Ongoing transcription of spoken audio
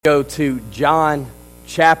Go to John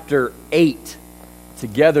chapter 8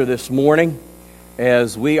 together this morning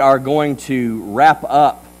as we are going to wrap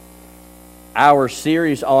up our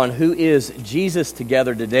series on who is Jesus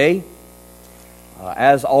together today.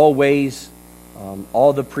 As always,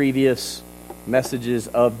 all the previous messages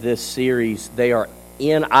of this series, they are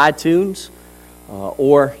in iTunes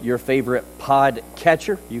or your favorite pod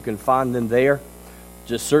catcher. You can find them there.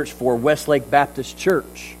 Just search for Westlake Baptist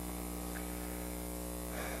Church.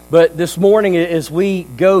 But this morning, as we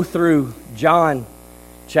go through John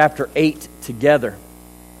chapter 8 together,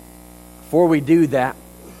 before we do that,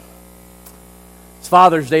 it's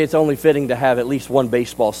Father's Day. It's only fitting to have at least one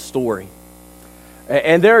baseball story.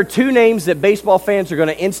 And there are two names that baseball fans are going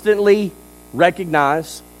to instantly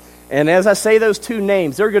recognize. And as I say those two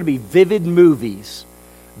names, there are going to be vivid movies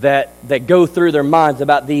that go through their minds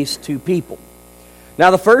about these two people.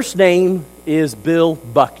 Now, the first name is Bill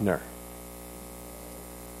Buckner.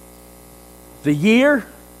 The year,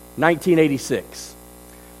 1986.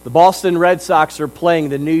 The Boston Red Sox are playing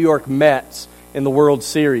the New York Mets in the World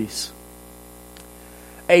Series.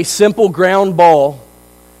 A simple ground ball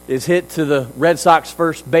is hit to the Red Sox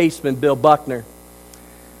first baseman, Bill Buckner.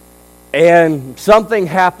 And something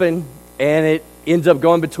happened, and it ends up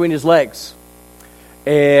going between his legs.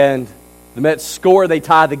 And the Mets score, they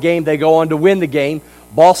tie the game, they go on to win the game.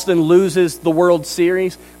 Boston loses the World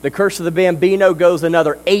Series. The curse of the Bambino goes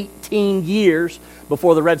another 18 years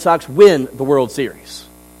before the Red Sox win the World Series.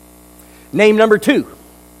 Name number 2,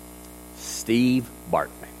 Steve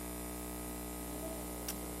Bartman.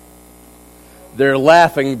 They're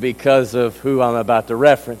laughing because of who I'm about to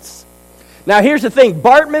reference. Now here's the thing,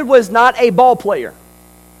 Bartman was not a ball player.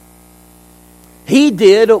 He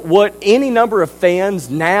did what any number of fans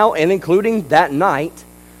now, and including that night,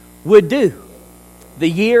 would do. The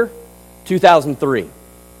year, 2003.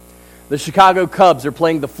 The Chicago Cubs are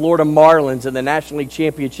playing the Florida Marlins in the National League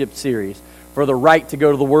Championship Series for the right to go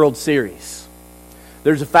to the World Series.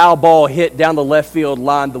 There's a foul ball hit down the left field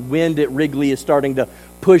line. The wind at Wrigley is starting to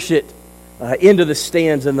push it into the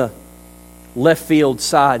stands in the left field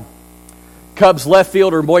side. Cubs left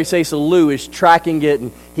fielder Moises Alou is tracking it,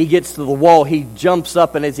 and he gets to the wall. He jumps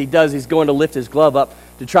up, and as he does, he's going to lift his glove up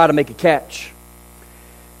to try to make a catch.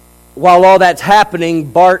 While all that's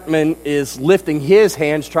happening, Bartman is lifting his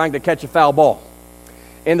hands trying to catch a foul ball.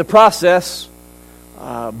 In the process,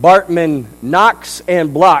 Bartman knocks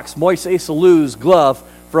and blocks Moises Alou's glove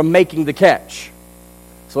from making the catch.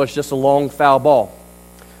 So it's just a long foul ball.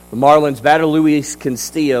 The Marlins batter Luis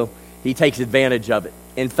Castillo, he takes advantage of it.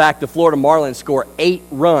 In fact, the Florida Marlins score 8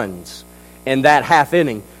 runs in that half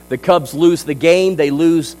inning. The Cubs lose the game, they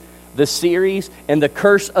lose the series, and the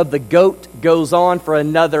curse of the GOAT goes on for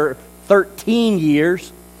another 13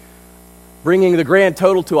 years, bringing the grand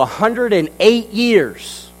total to 108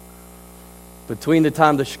 years between the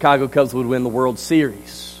time the Chicago Cubs would win the World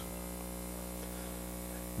Series.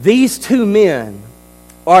 These two men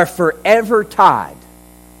are forever tied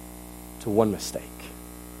to one mistake,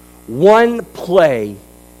 one play.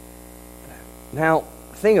 Now,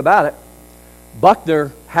 thing about it,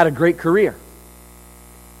 Buckner had a great career.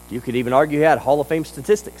 You could even argue he had Hall of Fame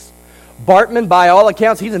statistics. Bartman, by all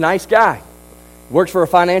accounts, he's a nice guy. Works for a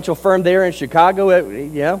financial firm there in Chicago,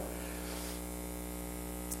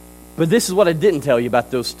 But this is what I didn't tell you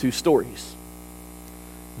about those two stories.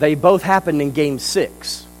 They both happened in Game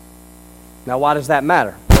 6. Now, why does that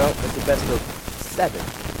matter? Well, it's the best of 7.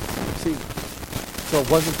 See, so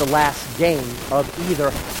it wasn't the last game of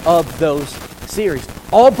either of those series.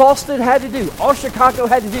 All Boston had to do, all Chicago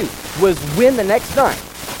had to do, was win the next night.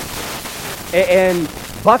 And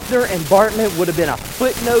Buckner and Bartman would have been a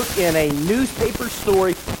footnote in a newspaper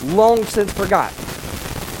story long since forgotten.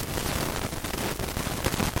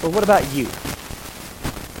 But what about you?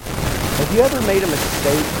 Have you ever made a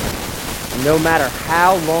mistake, no matter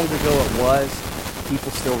how long ago it was,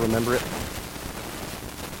 people still remember it?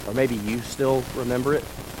 Or maybe you still remember it?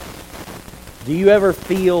 Do you ever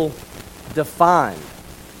feel defined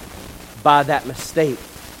by that mistake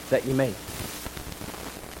that you made?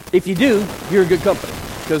 If you do, you're in good company,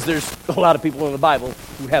 because there's a lot of people in the Bible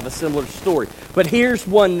who have a similar story. But here's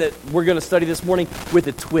one that we're going to study this morning with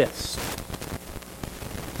a twist.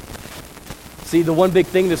 See, the one big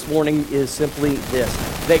thing this morning is simply this,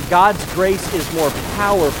 that God's grace is more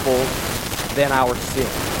powerful than our sin.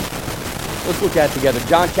 Let's look at it together.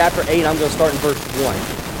 John chapter 8, I'm going to start in verse 1.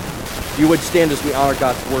 If you would stand as we honor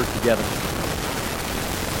God's word together.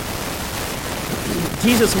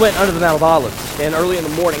 Jesus went under the Mount of Olives, and early in the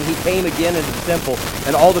morning he came again into the temple,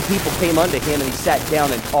 and all the people came unto him, and he sat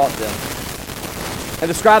down and taught them. And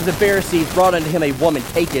the scribes and Pharisees brought unto him a woman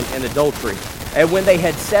taken in adultery. And when they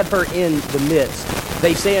had set her in the midst,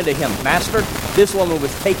 they say unto him, Master, this woman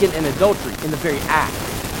was taken in adultery in the very act.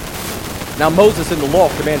 Now Moses in the law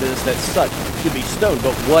commanded us that such should be stoned,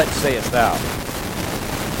 but what sayest thou?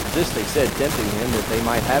 This they said, tempting him that they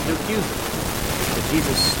might have to accuse him. But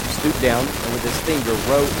Jesus stooped down and with his finger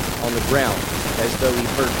wrote on the ground, as though he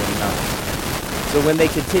heard them not. So when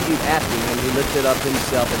they continued asking him, he lifted up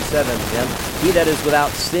himself and said unto them, He that is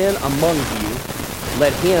without sin among you,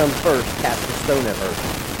 let him first cast a stone at her.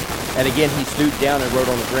 And again he stooped down and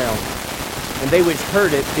wrote on the ground. And they which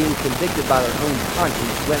heard it, being convicted by their own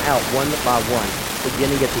conscience, went out one by one,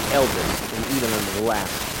 beginning at the eldest, and even unto the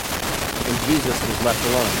last. And Jesus was left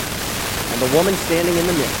alone, and the woman standing in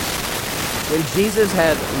the midst. When Jesus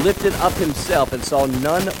had lifted up himself and saw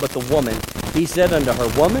none but the woman, he said unto her,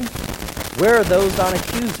 Woman, where are those thine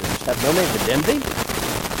accusers? Have no man condemned thee?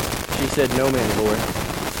 She said, No man, Lord.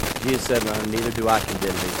 Jesus said unto her, Neither do I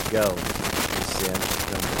condemn thee. Go, and sin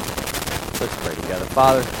no more. Let's pray together.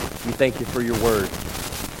 Father, we thank you for your word.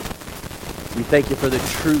 We thank you for the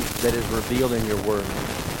truth that is revealed in your word.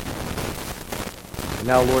 And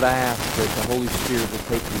now, Lord, I ask that the Holy Spirit will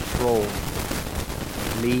take control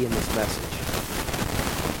of me in this message.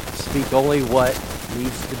 Speak only what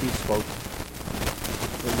needs to be spoken.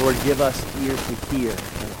 And Lord, give us ears to hear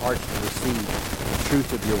and hearts to receive the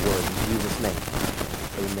truth of your word. In Jesus' name,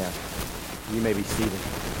 amen. You may be seated.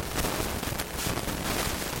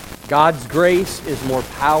 God's grace is more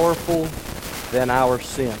powerful than our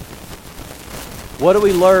sin. What do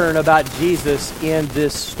we learn about Jesus in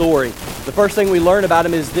this story? The first thing we learn about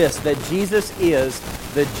him is this, that Jesus is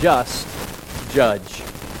the just judge.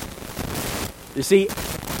 You see,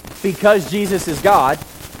 because Jesus is God,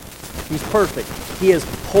 he's perfect. He is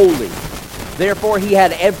holy. Therefore, he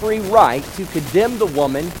had every right to condemn the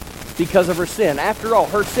woman because of her sin. After all,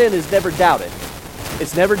 her sin is never doubted.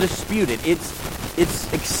 It's never disputed. It's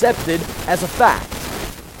accepted as a fact.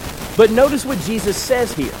 But notice what Jesus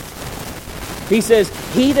says here. He says,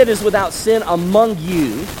 He that is without sin among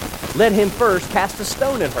you, let him first cast a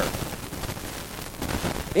stone at her.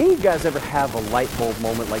 Any of you guys ever have a light bulb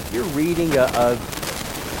moment, like you're reading a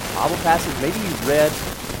Bible passage, maybe you've read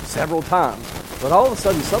several times, but all of a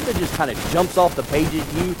sudden something just kind of jumps off the page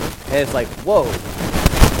at you, and it's like, whoa,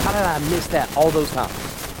 how did I miss that all those times?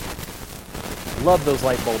 Love those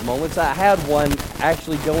light bulb moments. I had one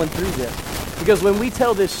actually going through this. Because when we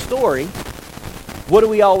tell this story, what do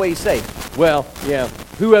we always say? Well, yeah,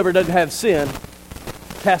 whoever doesn't have sin,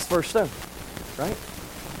 cast first stone. Right?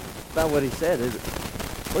 That's not what he said, is it?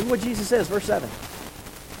 Look at what Jesus says, verse 7.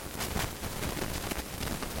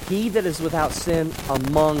 He that is without sin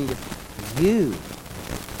among you,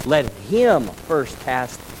 let him first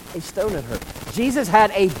cast a stone at her. Jesus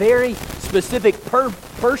had a very specific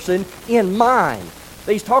person in mind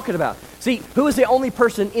that he's talking about. See, who is the only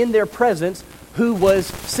person in their presence who was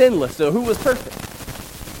sinless, so who was perfect?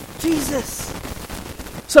 Jesus.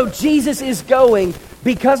 So Jesus is going,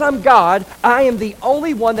 because I'm God, I am the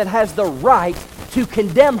only one that has the right to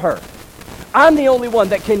condemn her. I'm the only one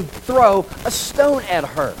that can throw a stone at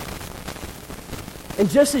her. And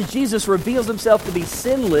just as Jesus reveals himself to be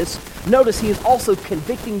sinless, notice he is also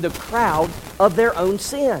convicting the crowd of their own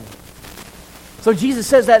sin. So Jesus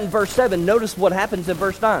says that in verse 7. Notice what happens in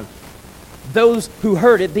verse 9. Those who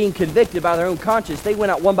heard it, being convicted by their own conscience, they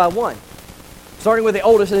went out one by one. Starting with the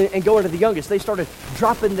oldest and going to the youngest, they started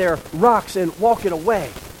dropping their rocks and walking away.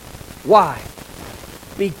 Why?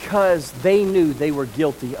 Because they knew they were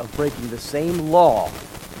guilty of breaking the same law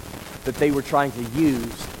that they were trying to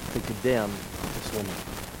use to condemn this woman.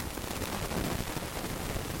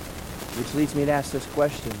 Which leads me to ask this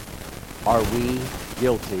question. Are we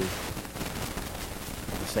guilty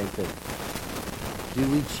of the same thing? Do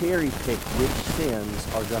we cherry pick which sins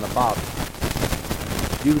are going to bother?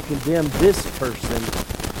 Do we condemn this person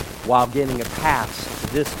while getting a pass to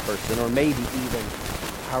this person, or maybe even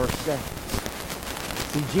ourselves?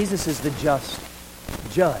 See, Jesus is the just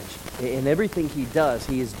judge. In everything he does,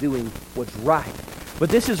 he is doing what's right. But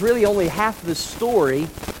this is really only half the story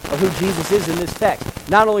of who Jesus is in this text.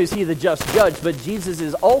 Not only is he the just judge, but Jesus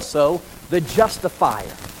is also the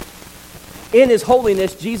justifier. In his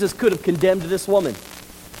holiness, Jesus could have condemned this woman.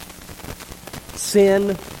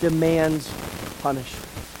 Sin demands punishment.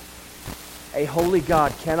 A holy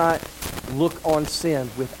God cannot look on sin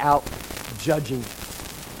without judging.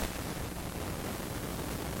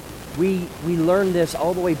 We learned this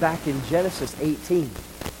all the way back in Genesis 18.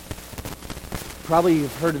 Probably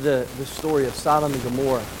you've heard of the story of Sodom and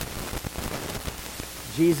Gomorrah.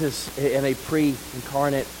 Jesus, in a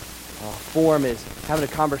pre-incarnate form, is having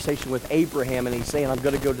a conversation with Abraham, and he's saying, I'm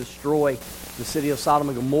going to go destroy the city of Sodom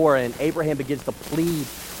and Gomorrah, and Abraham begins to plead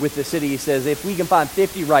with the city. He says, if we can find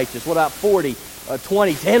 50 righteous, what about 40,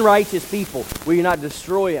 20, 10 righteous people? Will you not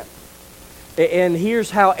destroy it? And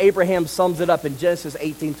here's how Abraham sums it up in Genesis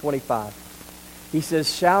 18:25. He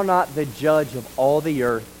says, shall not the judge of all the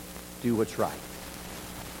earth do what's right?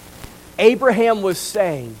 Abraham was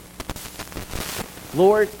saying,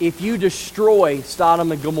 Lord, if you destroy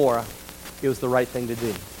Sodom and Gomorrah, it was the right thing to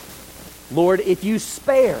do. Lord, if you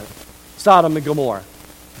spare Sodom and Gomorrah,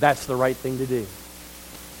 that's the right thing to do.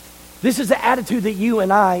 This is the attitude that you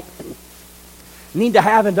and I need to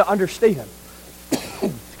have and to understand.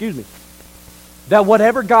 Excuse me. That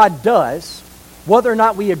whatever God does, whether or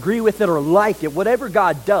not we agree with it or like it, whatever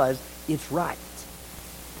God does, it's right.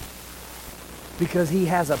 Because He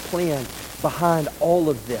has a plan behind all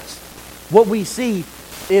of this. What we see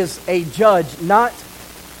is a judge not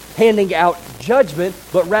handing out judgment,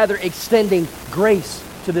 but rather extending grace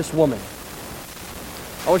to this woman.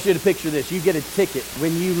 I want you to picture this. You get a ticket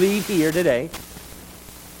when you leave here today.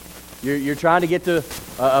 You're trying to get to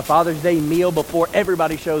a Father's Day meal before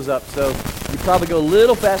everybody shows up, so you probably go a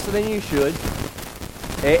little faster than you should.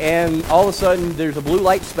 And all of a sudden, there's a blue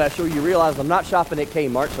light special. You realize I'm not shopping at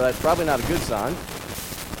Kmart, so that's probably not a good sign.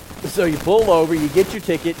 So you pull over, you get your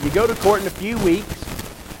ticket, you go to court in a few weeks,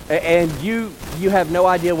 and you have no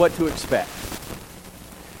idea what to expect.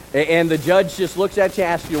 And the judge just looks at you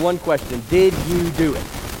and asks you one question: did you do it?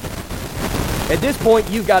 At this point,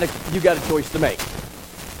 you've got a choice to make.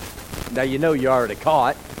 Now you know you're already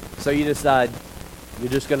caught, so you decide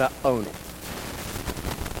you're just going to own it.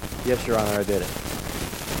 Yes, Your Honor, I did it.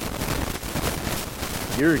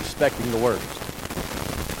 You're expecting the worst.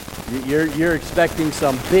 You're expecting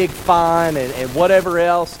some big fine and whatever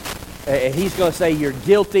else. And he's going to say you're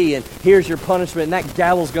guilty and here's your punishment, and that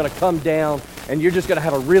gavel's going to come down and you're just going to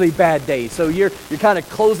have a really bad day. So you're kind of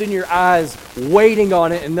closing your eyes, waiting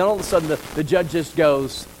on it, and then all of a sudden the judge just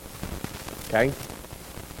goes, okay,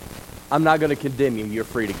 I'm not going to condemn you. You're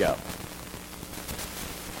free to go.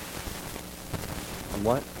 I'm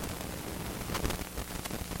what?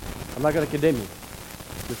 I'm not going to condemn you.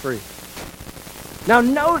 You're free. Now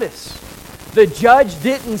notice, the judge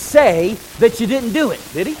didn't say that you didn't do it,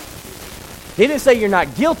 did he? He didn't say you're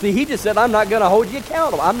not guilty. He just said, I'm not going to hold you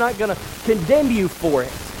accountable. I'm not going to condemn you for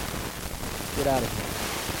it. Get out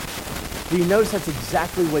of here. Do you notice that's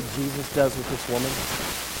exactly what Jesus does with this woman?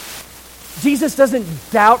 Jesus doesn't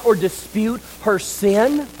doubt or dispute her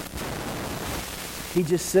sin. He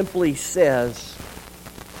just simply says,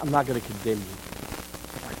 I'm not going to condemn you.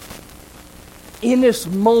 In this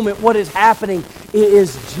moment, what is happening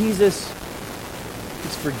is Jesus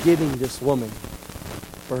is forgiving this woman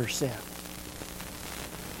for her sin.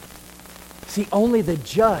 See, only the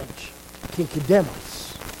judge can condemn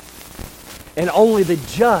us. And only the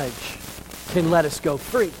judge can let us go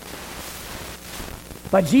free.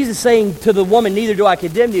 By Jesus saying to the woman, neither do I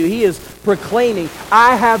condemn you, He is proclaiming,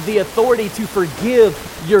 I have the authority to forgive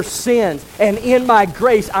your sins. And in my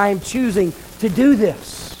grace, I am choosing to do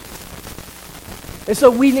this. And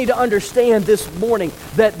so we need to understand this morning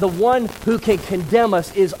that the one who can condemn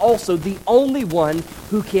us is also the only one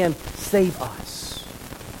who can save us.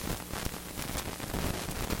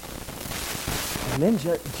 And then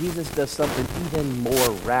Jesus does something even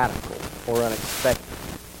more radical or unexpected.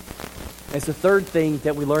 It's the third thing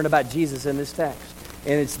that we learn about Jesus in this text.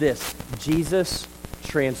 And it's this: Jesus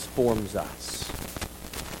transforms us.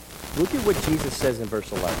 Look at what Jesus says in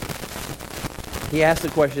verse 11. He asks the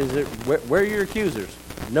question, where are your accusers?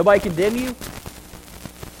 Nobody condemn you?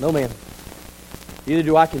 No, man. Neither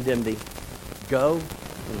do I condemn thee. Go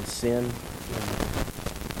and sin no more.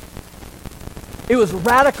 It was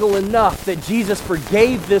radical enough that Jesus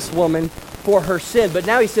forgave this woman for her sin, but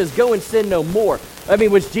now He says, go and sin no more. I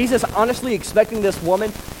mean, was Jesus honestly expecting this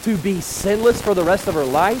woman to be sinless for the rest of her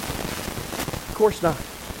life? Of course not.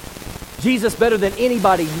 Jesus, better than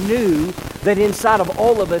anybody, knew that inside of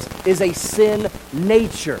all of us is a sin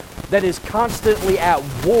nature that is constantly at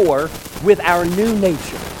war with our new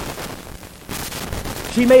nature.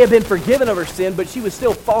 She may have been forgiven of her sin, but she was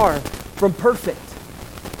still far from perfect.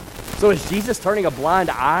 So is Jesus turning a blind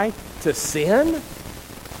eye to sin?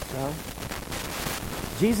 No.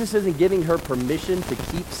 Jesus isn't giving her permission to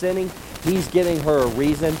keep sinning. He's giving her a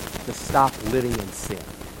reason to stop living in sin.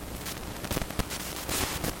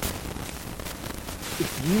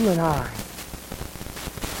 If you and I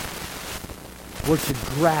were to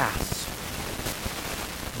grasp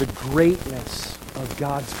the greatness of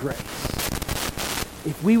God's grace,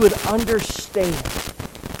 if we would understand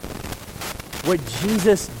what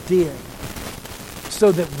Jesus did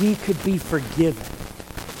so that we could be forgiven,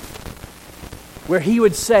 where He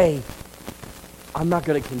would say, I'm not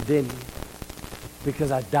going to condemn you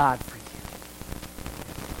because I died for you.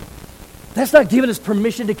 That's not giving us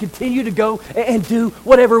permission to continue to go and do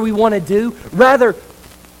whatever we want to do. Rather,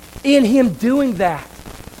 in Him doing that,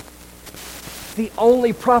 the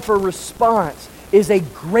only proper response is a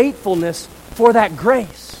gratefulness for that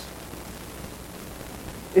grace.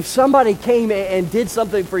 If somebody came and did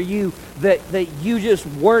something for you that you just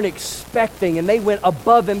weren't expecting and they went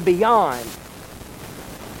above and beyond,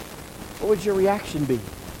 what would your reaction be?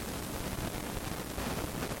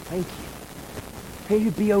 Thank you. And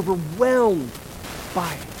you'd be overwhelmed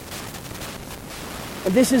by it.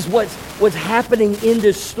 And this is what's happening in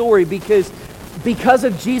this story because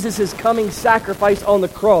of Jesus' coming sacrifice on the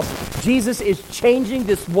cross. Jesus is changing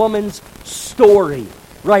this woman's story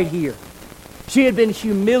right here. She had been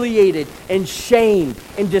humiliated and shamed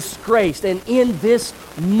and disgraced. And in this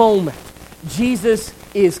moment, Jesus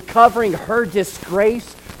is covering her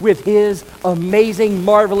disgrace with His amazing,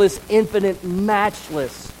 marvelous, infinite,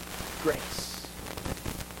 matchless grace.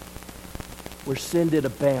 Where sin did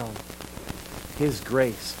abound, His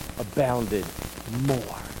grace abounded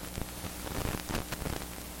more.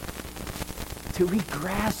 Do we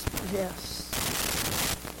grasp this?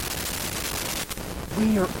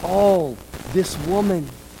 We are all this woman.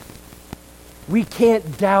 We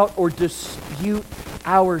can't doubt or dispute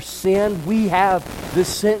our sin. We have the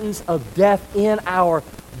sentence of death in our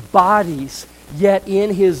bodies, yet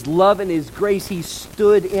in His love and His grace, He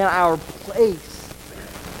stood in our place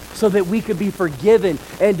so that we could be forgiven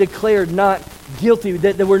and declared not guilty,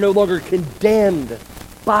 that we're no longer condemned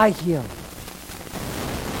by Him.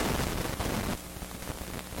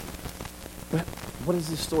 But what does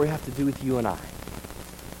this story have to do with you and I?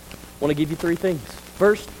 I want to give you three things.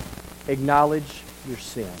 First, acknowledge your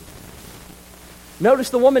sin. Notice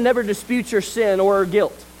the woman never disputes her sin or her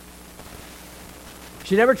guilt.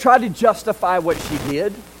 She never tried to justify what she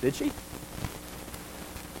did she?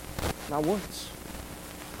 Not once.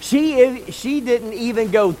 She didn't even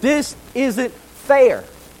go, this isn't fair.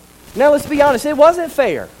 Now let's be honest, it wasn't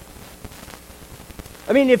fair.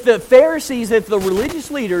 I mean, if the Pharisees, if the religious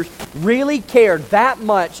leaders really cared that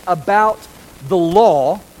much about the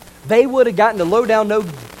law, they would have gotten the low-down,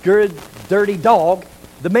 no-good, dirty dog,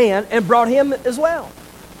 the man, and brought him as well.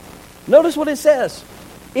 Notice what it says.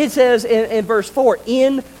 It says in verse 4,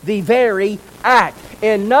 in the very act.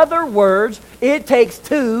 In other words, it takes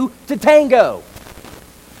two to tango.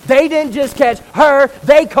 They didn't just catch her,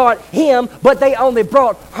 they caught him, but they only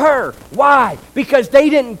brought her. Why? Because they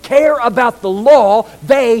didn't care about the law,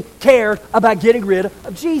 they cared about getting rid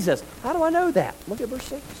of Jesus. How do I know that? Look at verse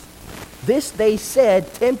 6. This they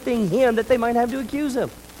said, tempting him that they might have to accuse him.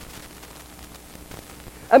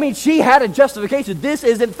 I mean, she had a justification. This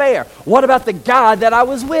isn't fair. What about the God that I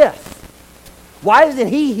was with? Why isn't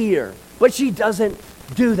He here? But she doesn't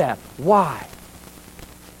do that. Why?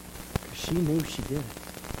 Because she knew she did it.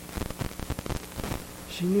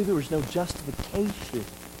 She knew there was no justification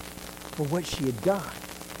for what she had done.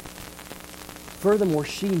 Furthermore,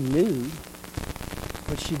 she knew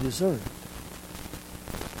what she deserved.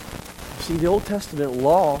 See, the Old Testament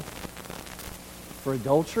law for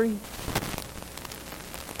adultery,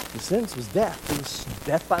 the sentence was death. It was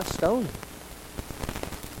death by stoning.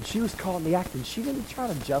 And she was caught in the act, and she didn't try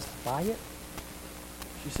to justify it.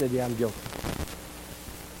 She said, yeah, I'm guilty.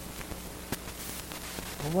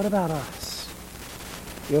 Well, what about us?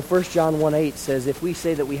 You know, 1 John 1:8 says, if we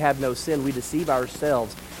say that we have no sin, we deceive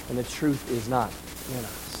ourselves, and the truth is not in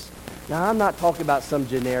us. Now, I'm not talking about some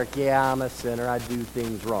generic, yeah, I'm a sinner, I do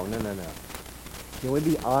things wrong. No. Can we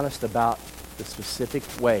be honest about the specific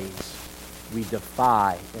ways we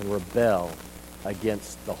defy and rebel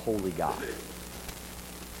against the holy God?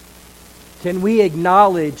 Can we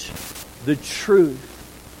acknowledge the truth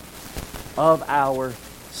of our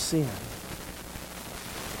sin?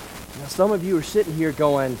 Now, some of you are sitting here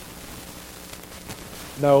going,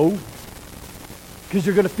 no, because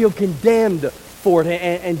you're going to feel condemned for it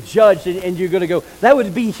and judged, and you're going to go, that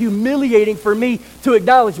would be humiliating for me to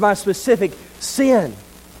acknowledge my specific sin.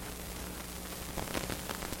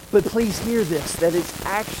 But please hear this, that it's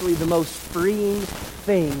actually the most freeing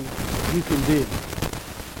thing you can do.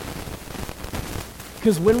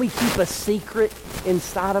 Because when we keep a secret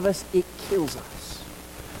inside of us, it kills us.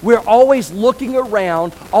 We're always looking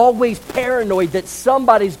around, always paranoid that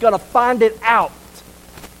somebody's going to find it out.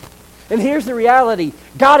 And here's the reality.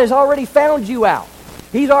 God has already found you out.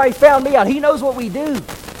 He's already found me out. He knows what we do.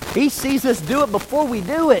 He sees us do it before we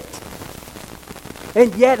do it.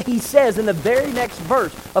 And yet He says in the very next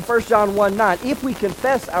verse of 1 John 1:9, if we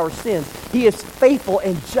confess our sins, He is faithful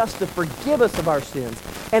and just to forgive us of our sins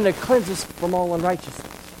and to cleanse us from all unrighteousness.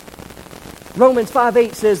 Romans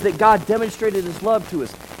 5:8 says that God demonstrated his love to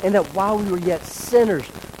us, and that while we were yet sinners,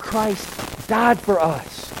 Christ died for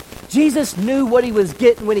us. Jesus knew what he was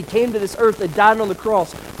getting when he came to this earth and died on the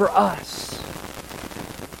cross for us.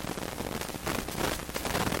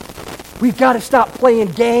 We've got to stop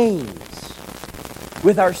playing games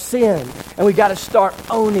with our sin, and we've got to start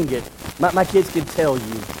owning it. My kids can tell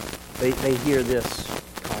you, they hear this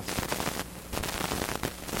constantly.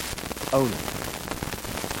 Own it.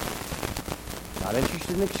 Not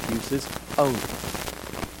interested in excuses. Own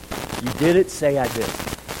it. You did it, say I did.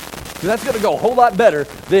 Because that's going to go a whole lot better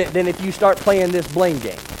than if you start playing this blame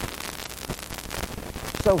game.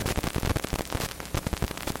 So,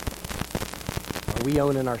 are we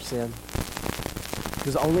owning our sin?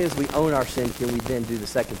 Because only as we own our sin can we then do the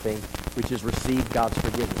second thing, which is receive God's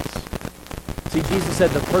forgiveness. See, Jesus said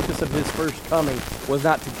the purpose of his first coming was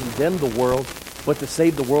not to condemn the world, but to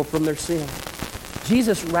save the world from their sin.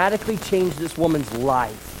 Jesus radically changed this woman's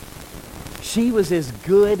life. She was as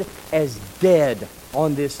good as dead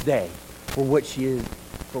on this day for what she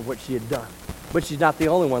had done. But she's not the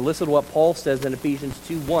only one. Listen to what Paul says in Ephesians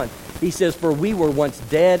 2:1. He says, "For we were once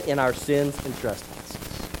dead in our sins and trespasses."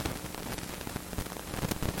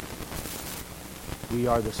 We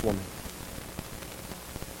are this woman.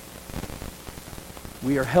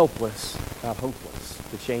 We are helpless, not hopeless,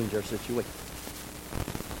 to change our situation.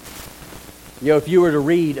 You know, if you were to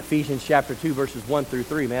read Ephesians chapter 2, verses 1 through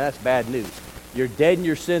 3, man, that's bad news. You're dead in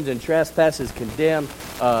your sins and trespasses, condemned.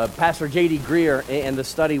 Pastor J.D. Greer, in the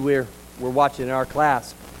study we're watching in our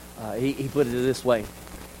class, he put it this way.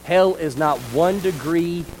 Hell is not 1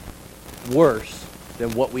 degree worse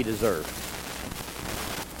than what we deserve.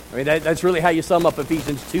 I mean, that's really how you sum up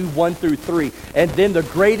Ephesians 2, 1 through 3. And then the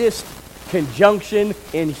greatest conjunction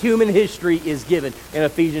in human history is given in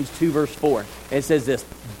Ephesians 2, verse 4. And it says this,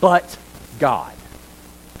 but God.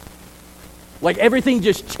 Like everything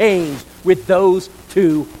just changed with those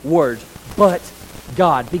two words. But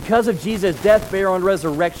God. Because of Jesus' death, burial, and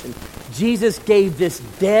resurrection, Jesus gave this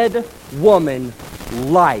dead woman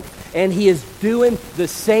life. And he is doing the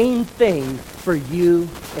same thing for you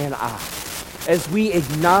and I. As we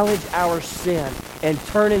acknowledge our sin and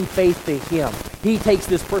turn in faith to him, he takes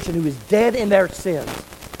this person who is dead in their sins.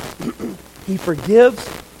 He forgives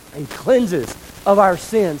and cleanses of our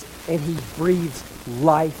sins, and he breathes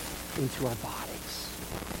life into our bodies.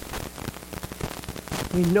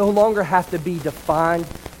 We no longer have to be defined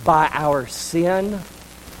by our sin.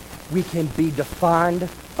 We can be defined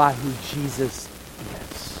by who Jesus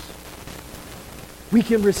is. We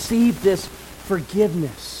can receive this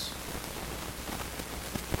forgiveness.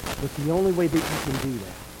 But the only way that you can do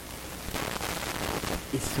that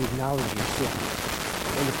is to acknowledge your sin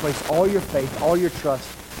and to place all your faith, all your trust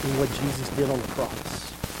in what Jesus did on the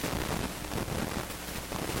cross.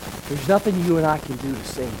 There's nothing you and I can do to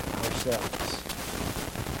save ourselves.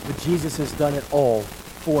 But Jesus has done it all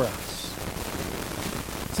for us.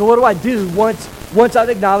 So what do I do once I've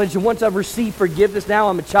acknowledged and once I've received forgiveness? Now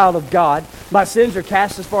I'm a child of God. My sins are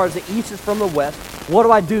cast as far as the east is from the west. What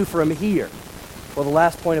do I do from here? Well, the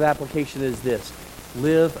last point of application is this.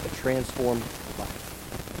 Live a transformed life.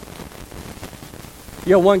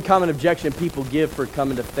 You know, one common objection people give for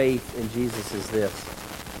coming to faith in Jesus is this.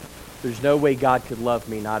 There's no way God could love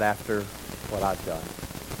me not after what I've done.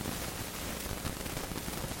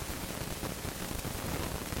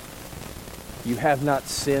 You have not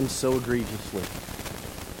sinned so egregiously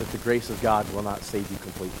that the grace of God will not save you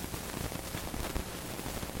completely.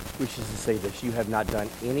 Which is to say this, you have not done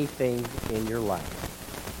anything in your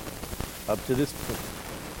life up to this point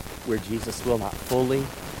where Jesus will not fully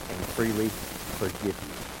and freely forgive you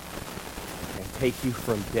and take you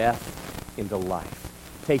from death into life,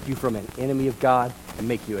 take you from an enemy of God and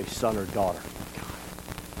make you a son or daughter of God.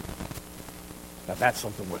 Now that's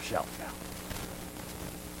something we'll shout about.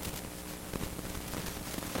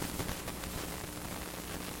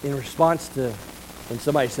 In response to when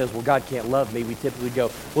somebody says, well, God can't love me, we typically go,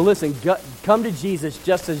 well, listen, come to Jesus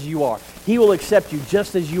just as you are. He will accept you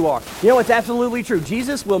just as you are. You know, it's absolutely true.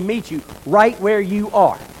 Jesus will meet you right where you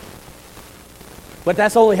are. But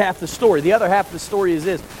that's only half the story. The other half of the story is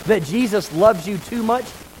this, that Jesus loves you too much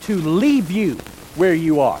to leave you where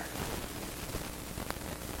you are.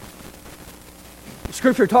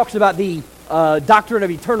 Scripture talks about the doctrine of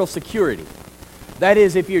eternal security. That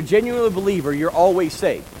is, if you're a genuine believer, you're always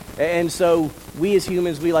saved. And so we as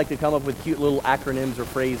humans, we like to come up with cute little acronyms or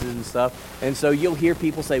phrases and stuff. And so you'll hear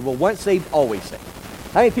people say, well, once saved, always saved.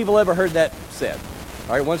 How many people ever heard that said?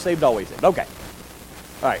 All right, once saved, always saved. Okay.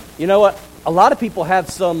 All right, you know what? A lot of people have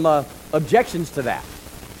some objections to that.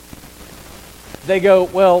 They go,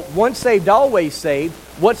 well, once saved, always saved.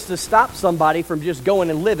 What's to stop somebody from just going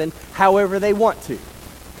and living however they want to?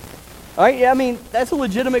 All right, yeah, I mean, that's a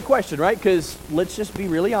legitimate question, right? Because let's just be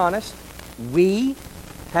really honest. We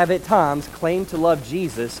have at times claimed to love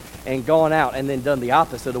Jesus and gone out and then done the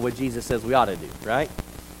opposite of what Jesus says we ought to do, right?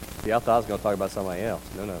 See, I thought I was going to talk about somebody else.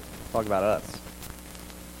 No, talk about us.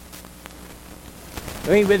 I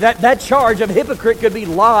mean, that charge of hypocrite could be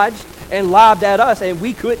lodged and lobbed at us, and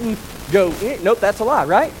we couldn't go, nope, that's a lie,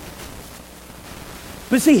 right?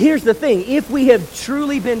 But see, here's the thing. If we have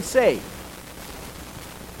truly been saved,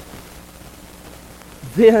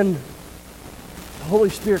 then the Holy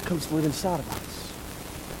Spirit comes to live inside of us.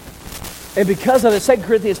 And because of it, 2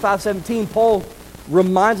 Corinthians 5:17, Paul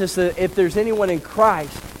reminds us that if there's anyone in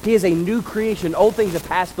Christ, he is a new creation. Old things have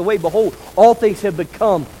passed away. Behold, all things have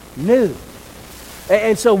become new.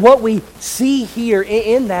 And so what we see here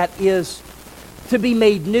in that is to be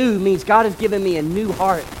made new means God has given me a new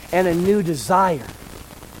heart and a new desire.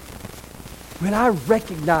 When I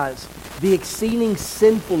recognize the exceeding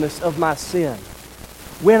sinfulness of my sin,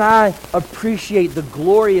 when I appreciate the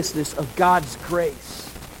gloriousness of God's grace,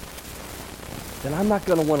 then I'm not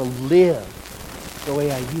going to want to live the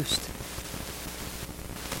way I used to.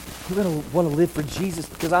 I'm going to want to live for Jesus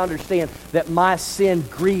because I understand that my sin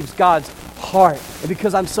grieves God's heart. And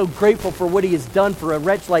because I'm so grateful for what He has done for a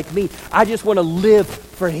wretch like me, I just want to live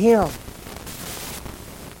for Him.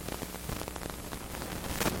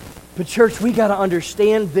 But church, we got to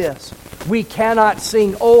understand this. We cannot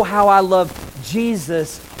sing, "Oh, how I love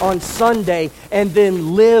Jesus" on Sunday and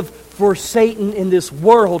then live for Satan in this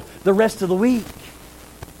world the rest of the week.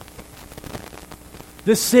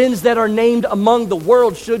 The sins that are named among the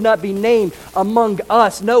world should not be named among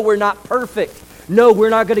us. No, we're not perfect. No, we're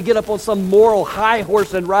not going to get up on some moral high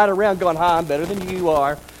horse and ride around going, "Hi, I'm better than you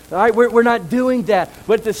are." All right, we're not doing that.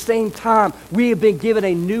 But at the same time, we have been given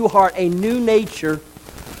a new heart, a new nature,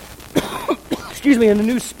 excuse me, and a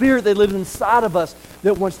new spirit that lives inside of us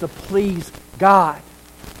that wants to please God.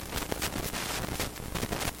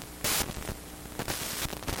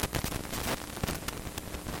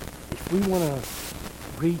 If we want to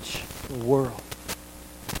reach the world,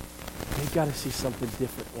 they've got to see something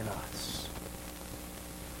different in us.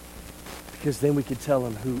 Because then we can tell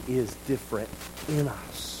them who is different in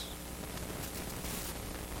us.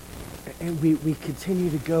 And we continue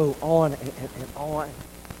to go on and on.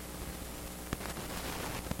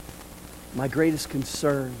 My greatest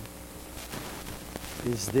concern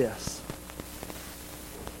is this: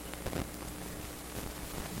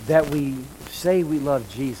 that we say we love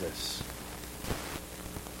Jesus,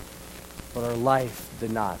 but our life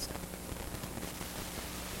denies Him.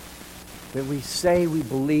 That we say we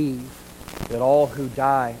believe that all who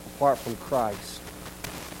die apart from Christ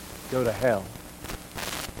go to hell,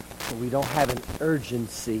 but we don't have an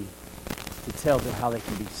urgency to tell them how they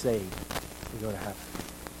can be saved and go to heaven.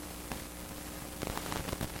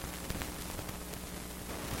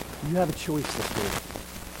 You have a choice this week.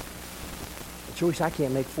 A choice I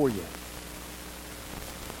can't make for you.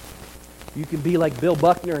 You can be like Bill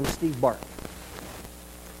Buckner and Steve Barton.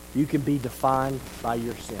 You can be defined by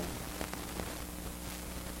your sin.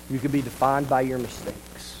 You can be defined by your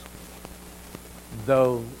mistakes,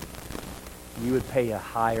 though you would pay a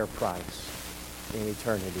higher price in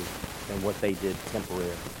eternity than what they did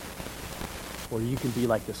temporarily. Or you can be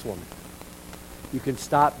like this woman. You can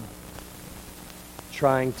stop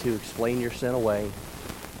trying to explain your sin away.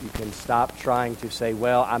 You can stop trying to say,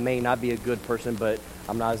 "Well, I may not be a good person, but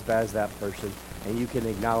I'm not as bad as that person." And you can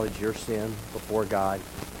acknowledge your sin before God.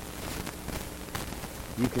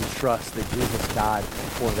 You can trust that Jesus died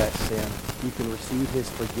for that sin. You can receive His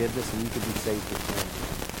forgiveness and you can be saved from sin.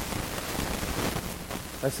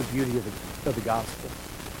 That's the beauty of the gospel.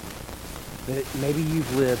 That maybe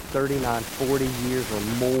you've lived 39, 40 years or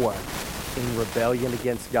more in rebellion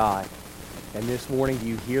against God. And this morning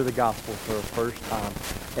you hear the gospel for the first time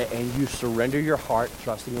and you surrender your heart,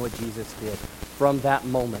 trusting in what Jesus did. From that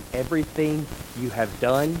moment, everything you have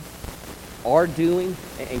done, are doing,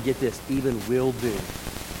 and get this, even will do,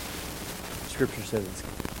 Scripture says it's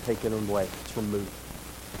taken away, it's removed.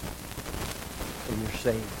 And you're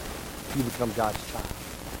saved. You become God's child.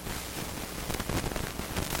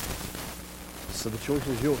 So the choice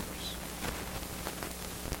is yours.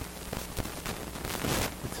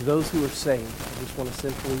 But to those who are saved, I just want to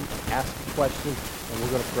simply ask a question, and we're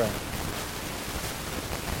going to pray.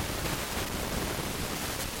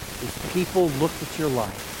 If people looked at your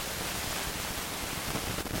life,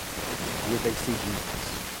 would they see Jesus?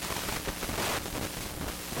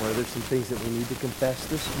 Or are there some things that we need to confess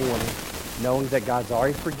this morning, knowing that God's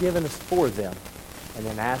already forgiven us for them, and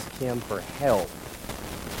then ask Him for help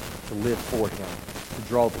to live for Him? to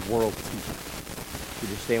draw the world to you. Would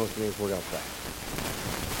you stand with me as we're going to pray?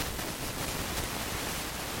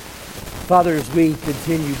 Father, as we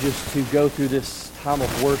continue just to go through this time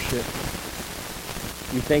of worship,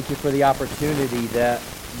 we thank you for the opportunity that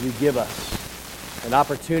you give us, an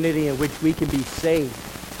opportunity in which we can be saved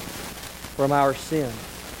from our sin.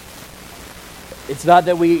 It's not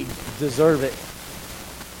that we deserve it.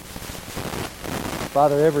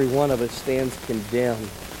 Father, every one of us stands condemned.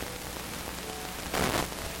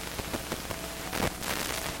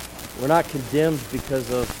 We're not condemned because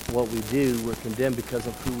of what we do. We're condemned because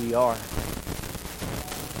of who we are.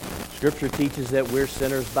 Scripture teaches that we're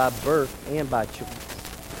sinners by birth and by choice.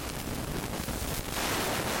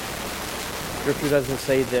 Scripture doesn't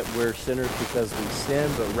say that we're sinners because we sin,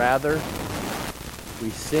 but rather we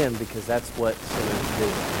sin because that's what sinners do.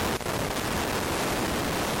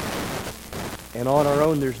 And on our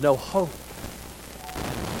own, there's no hope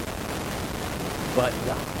but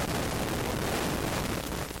God.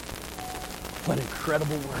 What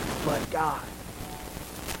incredible word, but God.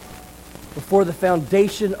 Before the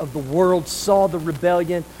foundation of the world, saw the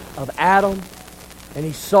rebellion of Adam, and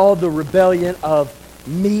he saw the rebellion of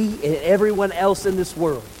me and everyone else in this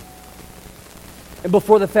world. And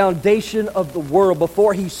before the foundation of the world,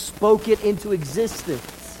 before he spoke it into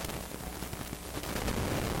existence,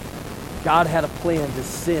 God had a plan to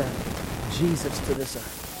send Jesus to this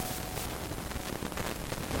earth.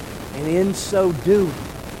 And in so doing,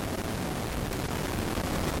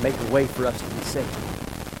 make a way for us to be saved.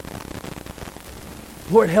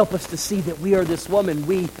 Lord, help us to see that we are this woman.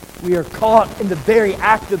 We are caught in the very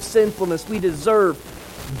act of sinfulness. We deserve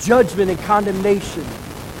judgment and condemnation.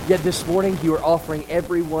 Yet this morning you are offering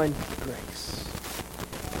everyone grace,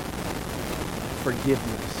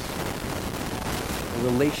 forgiveness, a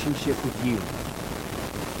relationship with you.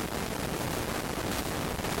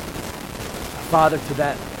 Father, to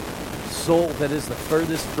that soul that is the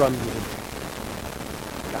furthest from you,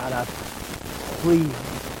 God, I plead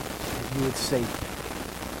that you would save them.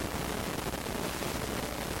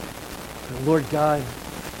 And Lord God,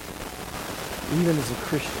 even as a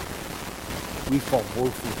Christian, we fall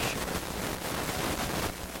woefully short.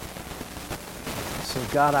 So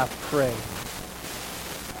God, I pray,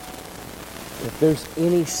 if there's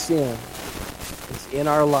any sin that's in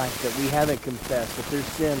our life that we haven't confessed, if there's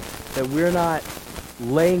sin that we're not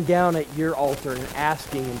laying down at your altar and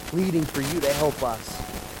asking and pleading for you to help us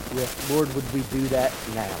with, Lord, would we do that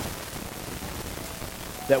now?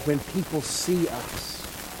 That when people see us,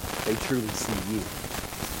 they truly see you.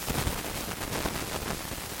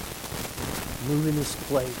 Move in this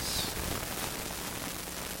place.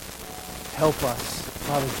 Help us,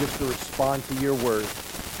 Father, just to respond to your word.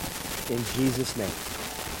 In Jesus' name,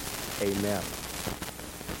 amen.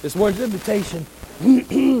 This morning's invitation,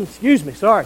 excuse me, sorry.